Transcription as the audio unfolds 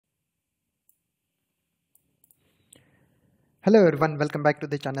Hello everyone, welcome back to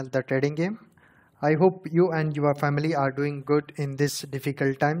the channel The Trading Game. I hope you and your family are doing good in these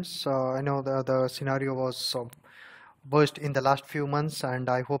difficult times. I know the scenario was worst in the last few months, and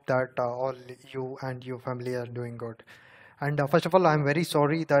I hope that all you and your family are doing good. And first of all, I'm very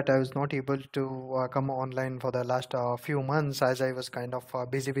sorry that I was not able to come online for the last few months as I was kind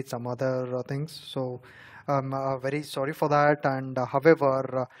of busy with some other things. So I'm very sorry for that. And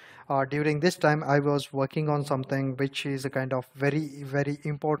however, during this time, I was working on something which is a kind of very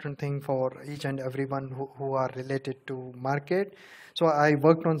important thing for each and everyone who are related to market. So I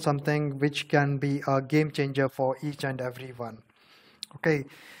worked on something which can be a game changer for each and everyone. Okay,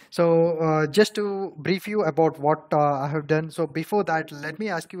 so just to brief you about what I have done. So before that, let me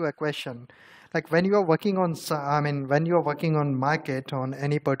ask you a question. Like when you are working on, when you are working on market on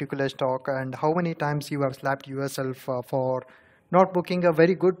any particular stock, and how many times you have slapped yourself for not booking a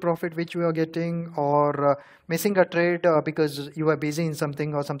very good profit which you are getting, or missing a trade because you are busy in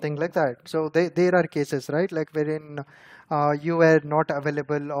something or something like that. So there are cases, right? Like wherein you were not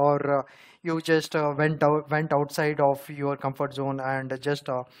available, or you just went outside of your comfort zone and just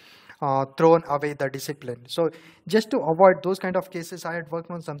thrown away the discipline. So just to avoid those kind of cases, I had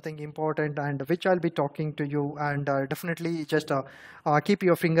worked on something important and which I'll be talking to you, and definitely just keep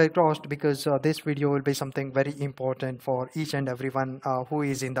your finger crossed, because this video will be something very important for each and everyone who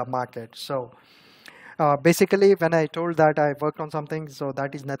is in the market. So basically, when I told that I worked on something, so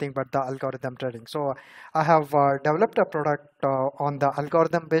that is nothing but the algorithm trading. So I have developed a product on the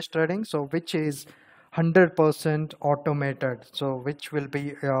algorithm based trading, so which is 100% automated, so which will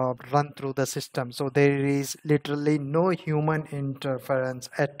be run through the system. So there is literally no human interference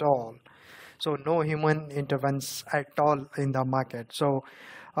at all. So no human intervenes at all in the market. So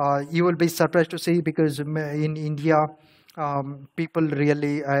you will be surprised to see, because in India, people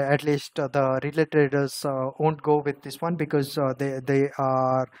really, at least the retail traders, won't go with this one, because they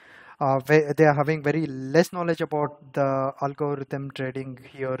are having very less knowledge about the algorithm trading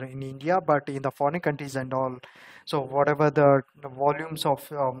here in India, but in the foreign countries and all. So whatever the volumes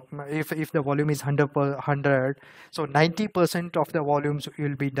of, if the volume is 100 per 100, so 90% of the volumes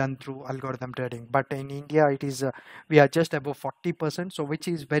will be done through algorithm trading. But in India, it is we are just above 40%, so which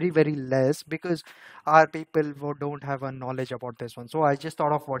is very less, because our people who don't have a knowledge about this one. So I just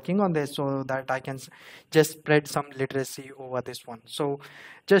thought of working on this so that I can just spread some literacy over this one. So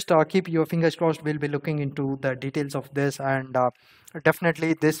just keep your fingers crossed. We'll be looking into the details of this, and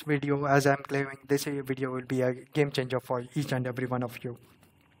definitely this video, as I'm claiming, this video will be a game changer for each and every one of you.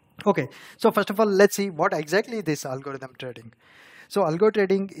 Okay, so first of all, let's see what exactly this algorithm trading. So algo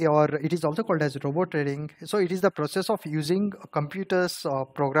trading, or it is also called as robot trading. So it is the process of using a computer's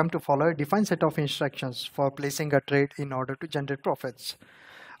program to follow a defined set of instructions for placing a trade in order to generate profits,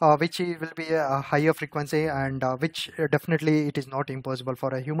 which will be a higher frequency, and which definitely it is not impossible for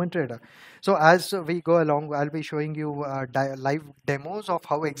a human trader. So as we go along, I'll be showing you live demos of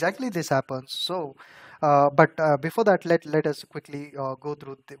how exactly this happens. So but before that, let us quickly go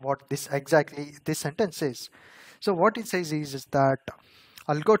through what this exactly this sentence says. So what it says is that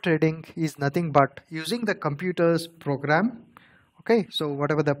algo trading is nothing but using the computer's program. Okay, so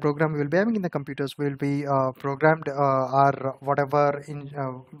whatever the program we will be having in the computers will be programmed, or whatever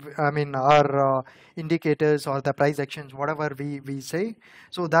our indicators or the price actions, whatever we say.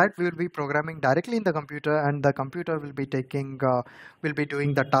 So that we will be programming directly in the computer, and the computer will be will be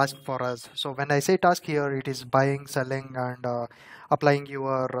doing the task for us. So when I say task here, it is buying, selling, and applying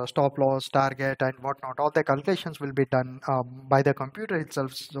your stop loss, target, and whatnot. All the calculations will be done by the computer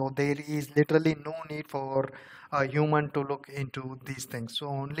itself. So there is literally no need for a human to look into these things. So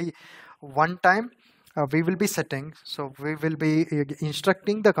only one time we will be setting, so we will be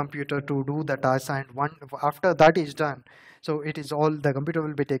instructing the computer to do the task, and one after that is done, so it is all the computer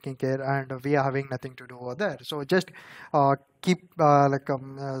will be taking care, and we are having nothing to do over there. So just keep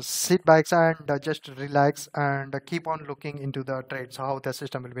sit back and just relax, and keep on looking into the trades, how the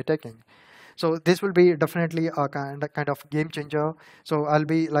system will be taking. So this will be definitely a kind of game changer. So I'll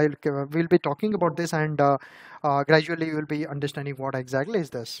be like we'll be talking about this, and gradually you will be understanding what exactly is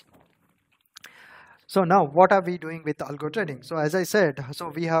this. So now what are we doing with algo trading? So as I said, so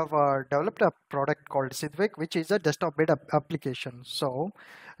we have developed a product called Sidvik, which is a desktop based application. So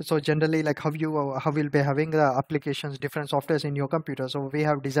generally, like how you'll be having the applications, different softwares in your computer. So we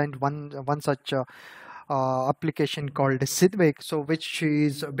have designed one such application called Sidvik, so which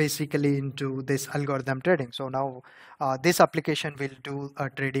is basically into this algorithm trading. So now this application will do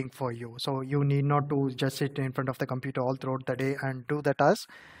trading for you. So you need not to just sit in front of the computer all throughout the day and do the task.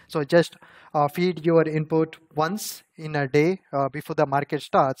 So just feed your input once in a day before the market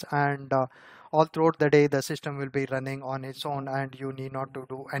starts, and all throughout the day the system will be running on its own, and you need not to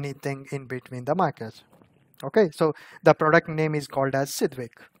do anything in between the markets. Okay, so the product name is called as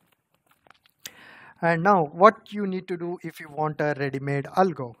Sidvik. And now what you need to do if you want a ready-made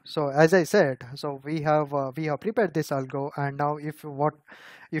algo. So as I said, so we have prepared this algo, and now if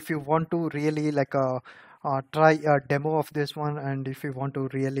you want to really like try a demo of this one, and if you want to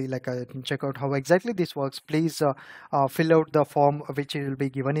really like check out how exactly this works, please fill out the form which will be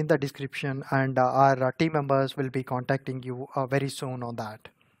given in the description, and our team members will be contacting you very soon on that.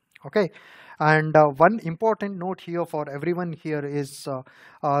 Okay, and one important note here for everyone here is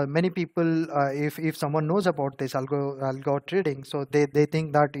many people, if someone knows about this algo trading, so they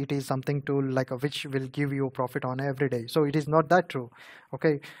think that it is something to like which will give you profit on every day. So it is not that true.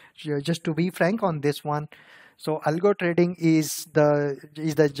 Okay, just to be frank on this one, so algo trading is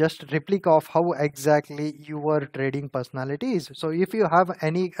the just replica of how exactly your trading personality is. So if you have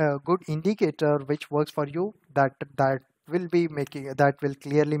any good indicator which works for you, that will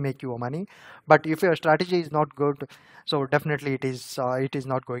clearly make you money. But if your strategy is not good, so definitely it is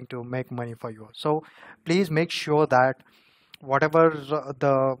not going to make money for you. So please make sure that whatever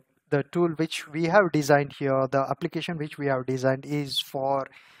the tool which we have designed here, the application which we have designed, is for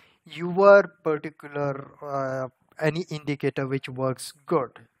your particular any indicator which works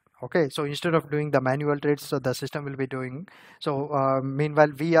good. Okay, so instead of doing the manual trades, so the system will be doing. So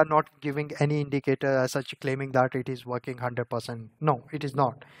meanwhile, we are not giving any indicator as such claiming that it is working 100%. No, it is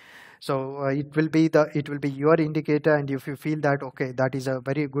not. So it will be your indicator, and if you feel that okay, that is a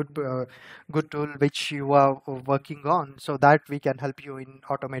very good tool which you are working on, so that we can help you in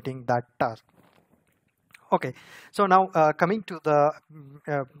automating that task. Okay, so now coming to the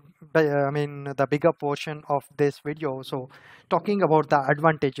the bigger portion of this video, so talking about the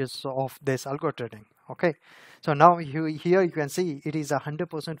advantages of this algo trading. Okay, so now here you can see it is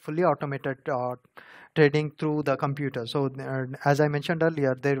 100% fully automated trading through the computer. So as I mentioned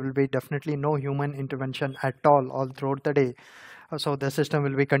earlier, there will be definitely no human intervention at all throughout the day. So the system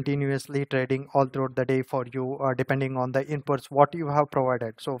will be continuously trading all throughout the day for you, depending on the inputs what you have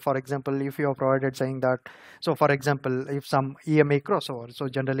provided. So for example, if you have provided saying that, so for example, if some EMA crossover, so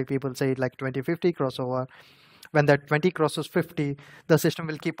generally people say like 20-50 crossover, when that 20 crosses 50, the system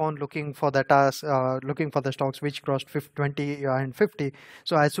will keep on looking for the task, looking for the stocks which crossed 20 and 50.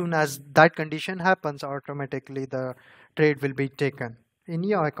 So as soon as that condition happens, automatically the trade will be taken in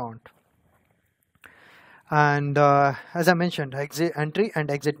your account. And as I mentioned, entry and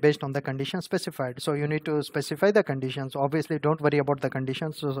exit based on the conditions specified. So you need to specify the conditions. Obviously, don't worry about the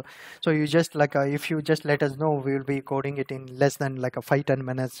conditions. So you just like if you just let us know, we will be coding it in less than like a 5-10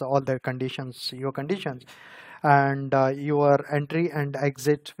 minutes. All the conditions, your conditions, and your entry and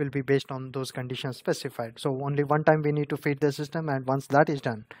exit will be based on those conditions specified. So only one time we need to feed the system, and once that is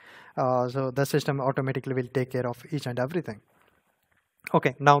done, so the system automatically will take care of each and everything.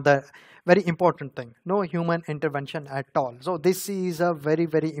 Okay, now the very important thing, no human intervention at all. So this is a very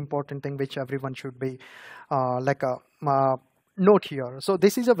important thing which everyone should be like a note here. So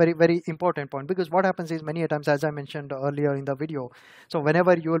this is a very important point, because what happens is many times, as I mentioned earlier in the video, so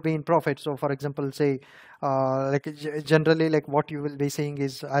whenever you will be in profit, so for example, say generally like what you will be saying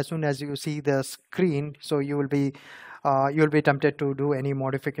is, as soon as you see the screen, so you will be tempted to do any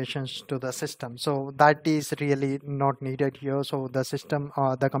modifications to the system. So that is really not needed here. So the system,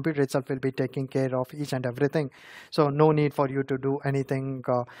 the computer itself will be taking care of each and everything. So no need for you to do anything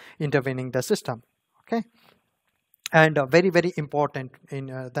intervening the system. Okay. And very important in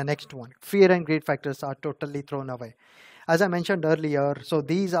the next one, fear and greed factors are totally thrown away. As I mentioned earlier, so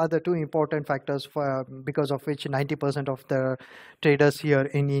these are the two important factors because of which 90% of the traders here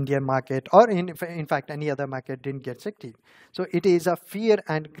in Indian market, or in fact any other market, didn't get succeed. So it is a fear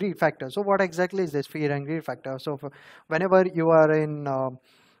and greed factor. So what exactly is this fear and greed factor? So whenever you are in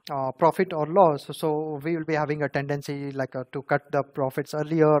profit or loss, so we will be having a tendency like to cut the profits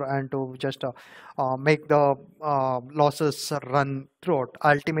earlier and to just make the losses run throughout.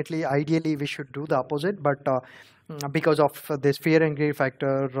 Ultimately, ideally we should do the opposite, but because of this fear and greed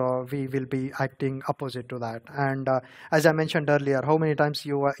factor, we will be acting opposite to that. And as I mentioned earlier, how many times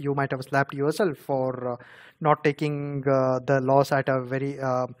you might have slapped yourself for not taking the loss at a very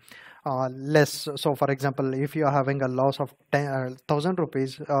less. So for example, if you are having a loss of 1,000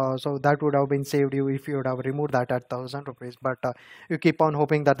 rupees, so that would have been saved you if you would have removed that at 1,000 rupees, but you keep on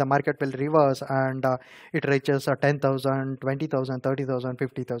hoping that the market will reverse and it reaches 10,000, 20,000, 30,000,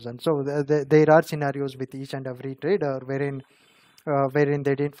 50,000. So there are scenarios with each and every trader wherein wherein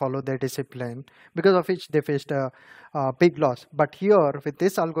they didn't follow their discipline, because of which they faced a big loss. But here with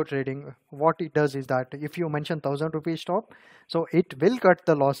this algo trading, what it does is that if you mention 1,000 rupees stop, so it will cut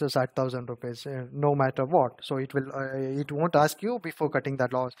the losses at 1,000 rupees no matter what. So it won't ask you before cutting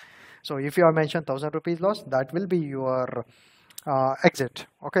that loss. So if you have mentioned 1,000 rupees loss, that will be your exit.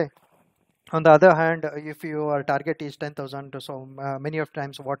 Okay. On the other hand, if your target is 10,000, so many of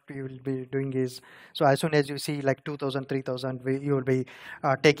times what you will be doing is, so as soon as you see like 2,000, 3,000, you will be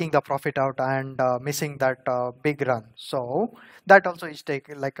taking the profit out and missing that big run. So that also is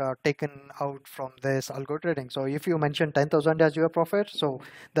taken out from this algo trading. So if you mention 10,000 as your profit, so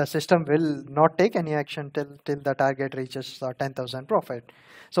the system will not take any action till the target reaches 10,000 profit.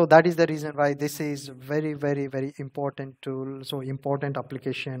 So that is the reason why this is very, very, very important tool. So important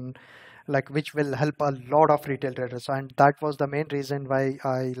application, like which will help a lot of retail traders, and that was the main reason why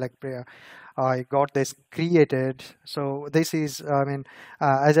I got this created. So this is, I mean,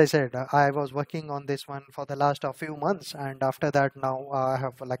 as I said, I was working on this one for the last few months, and after that now I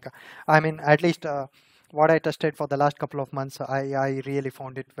have I mean, at least what I tested for the last couple of months, I really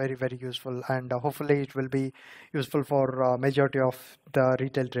found it very, very useful, and hopefully it will be useful for majority of the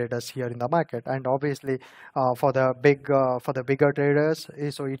retail traders here in the market. And obviously for the bigger traders,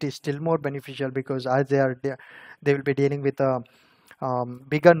 so it is still more beneficial, because as they will be dealing with a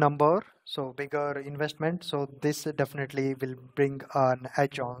bigger number, so bigger investment. So this definitely will bring an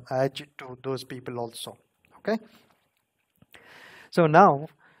edge to those people also. Okay. So now,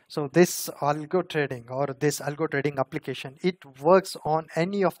 so this algo trading or this algo trading application, it works on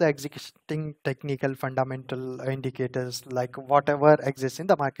any of the existing technical fundamental indicators, like whatever exists in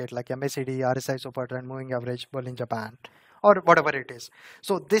the market, like MACD, RSI, super trend, moving average, bull in Japan, or whatever it is.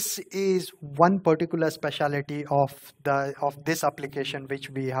 So this is one particular specialty of this application which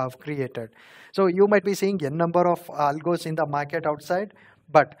we have created. So you might be seeing a number of algos in the market outside,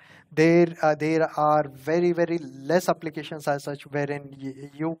 but there are very, very less applications as such wherein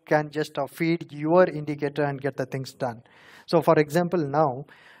you can just feed your indicator and get the things done. So for example, now,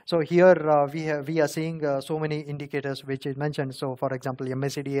 so here we are seeing so many indicators which is mentioned. So for example,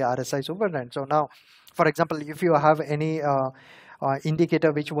 MACD, RSI, super trend. So now, for example, if you have any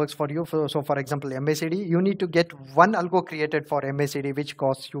indicator which works for you, so for example, MACD, you need to get one algo created for MACD which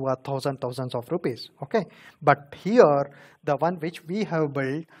costs you thousands of rupees. Okay, but here the one which we have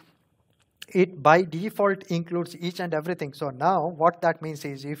built, it by default includes each and everything. So now what that means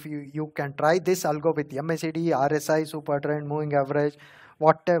is, if you can try this algo with MACD, RSI, super trend, moving average,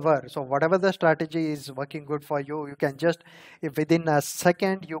 whatever. So whatever the strategy is working good for you, you can just, if within a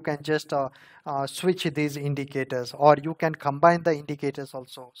second, you can just switch these indicators, or you can combine the indicators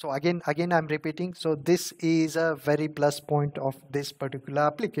also. So again I'm repeating, so this is a very plus point of this particular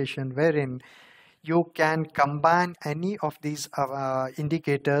application, wherein you can combine any of these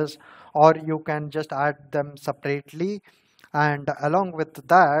indicators, or you can just add them separately, and along with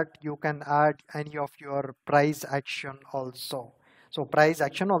that you can add any of your price action also. So price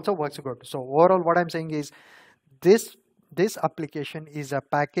action also works good. So overall what I'm saying is, this application is a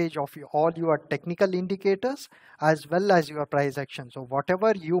package of all your technical indicators as well as your price action. So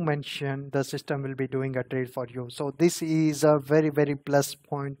whatever you mention, the system will be doing a trade for you. So this is a very, very plus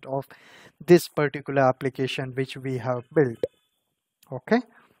point of this particular application which we have built. Okay.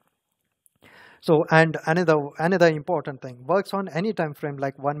 So, and another important thing, works on any time frame,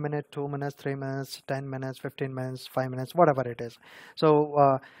 like 1 minute, 2 minutes, 3 minutes, 10 minutes, 15 minutes, 5 minutes, whatever it is.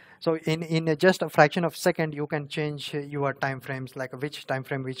 So so in just a fraction of a second, you can change your time frames, like which time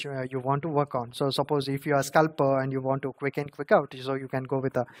frame which you want to work on. So suppose if you are a scalper and you want to quick in, quick out, so you can go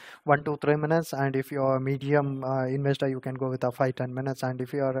with a 1 to 3 minutes, and if you are a medium investor, you can go with a 5-10 minutes, and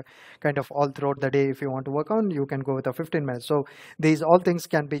if you are kind of all throughout the day, if you want to work on, you can go with a 15 minutes. So these all things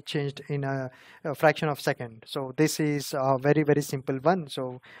can be changed in a fraction of second. So this is a very, very simple one.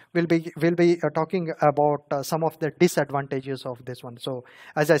 So we'll be talking about some of the disadvantages of this one. So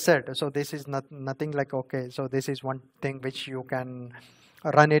as I said, so this is nothing like, okay, so this is one thing which you can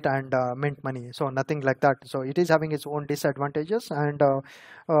run it and mint money. So nothing like that. So it is having its own disadvantages, and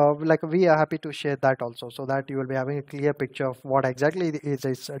like we are happy to share that also, so that you will be having a clear picture of what exactly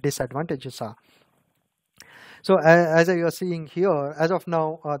its disadvantages are. So as you are seeing here, as of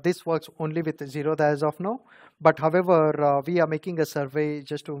now, this works only with Zerodha as of now. But however, we are making a survey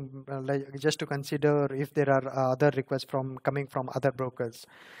just to consider if there are other requests coming from other brokers.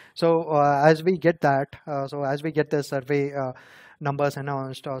 So as we get that, so as we get the survey numbers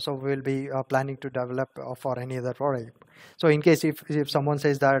announced, so we'll be planning to develop for any other product. So in case if someone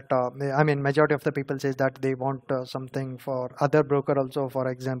says that, I mean, majority of the people says that they want something for other broker also, for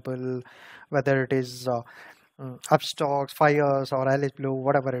example, whether it is Upstocks, fires, or Alice Blue,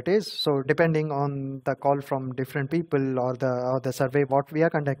 whatever it is. So depending on the call from different people or the survey what we are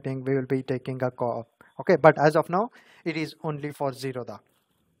conducting, we will be taking a call. Okay, but as of now, it is only for Zerodha.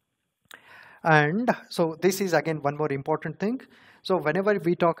 And so this is again one more important thing. So whenever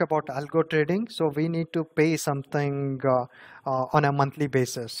we talk about algo trading, so we need to pay something on a monthly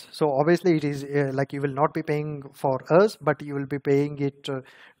basis. So obviously it is like you will not be paying for us, but you will be paying it to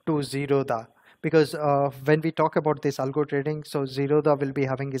Zerodha. Because when we talk about this algo trading, so Zerodha will be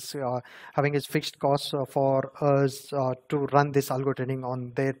having its fixed costs for us to run this algo trading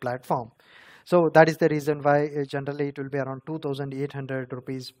on their platform. So that is the reason why generally it will be around 2,800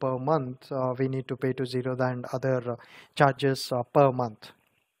 rupees per month. We need to pay to Zerodha and other charges per month.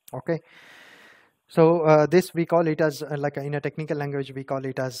 Okay. So this we call it as like in a technical language we call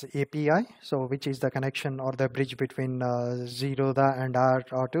it as API. So which is the connection or the bridge between Zerodha and our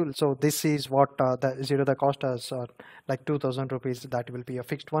tool. So this is what the Zerodha cost us like 2,000 rupees. That will be a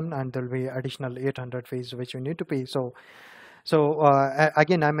fixed one, and there will be additional 800 fees which you need to pay. So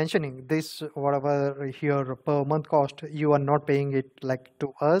again, I'm mentioning this whatever here per month cost, you are not paying it like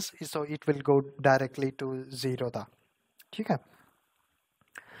to us, so it will go directly to Zerodha. Okay.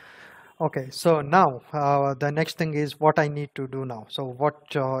 Okay, so now the next thing is what I need to do now. So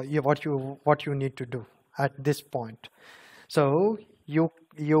what you need to do at this point. So you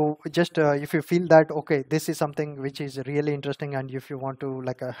just if you feel that okay, this is something which is really interesting, and if you want to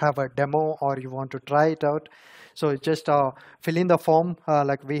like have a demo or you want to try it out, so just fill in the form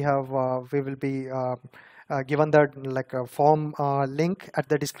like we will be given that like a form link at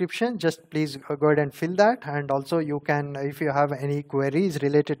the description. Just please go ahead and fill that, and also you can, if you have any queries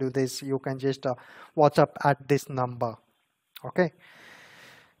related to this, you can just WhatsApp at this number. Okay.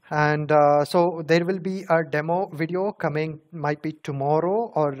 And so there will be a demo video coming, might be tomorrow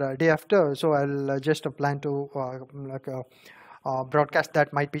or day after. So I'll just plan to broadcast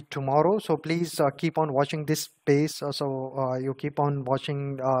that might be tomorrow. So please keep on watching this space. So you keep on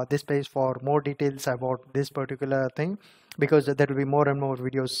watching this space for more details about this particular thing, because there will be more and more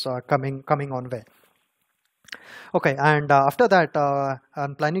videos coming on way. Okay, and after that,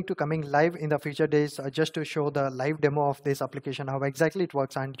 I'm planning to coming live in the future days just to show the live demo of this application, how exactly it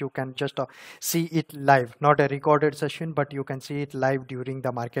works, and you can just see it live, not a recorded session, but you can see it live during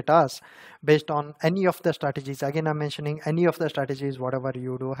the market hours based on any of the strategies. Again, I'm mentioning any of the strategies, whatever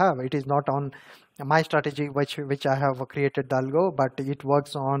you do have. It is not on my strategy, which I have created the algo, but it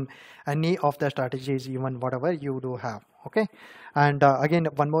works on any of the strategies, even whatever you do have. Okay, and again,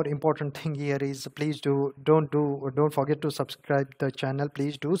 one more important thing here is please don't forget to subscribe the channel.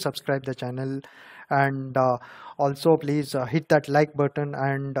 Please do subscribe the channel, and also please hit that like button.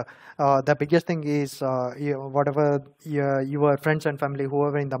 And the biggest thing is whatever your friends and family,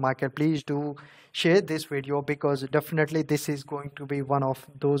 whoever in the market, please do share this video, because definitely this is going to be one of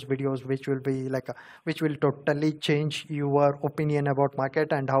those videos which will be like which will totally change your opinion about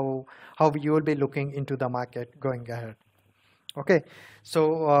market and how you will be looking into the market going ahead. Okay,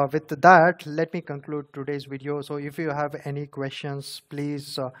 so with that, let me conclude today's video. So if you have any questions,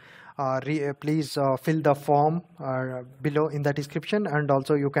 please fill the form below in the description, and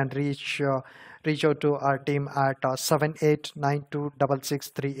also you can reach out to our team at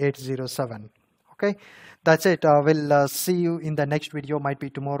 7892663807. Okay, that's it. We'll see you in the next video, might be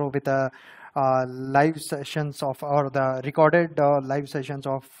tomorrow, with a live sessions of, or the recorded live sessions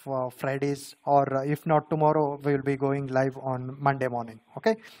of Fridays, or if not tomorrow, we will be going live on Monday morning.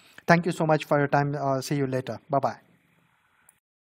 Okay, thank you so much for your time. See you later. Bye bye.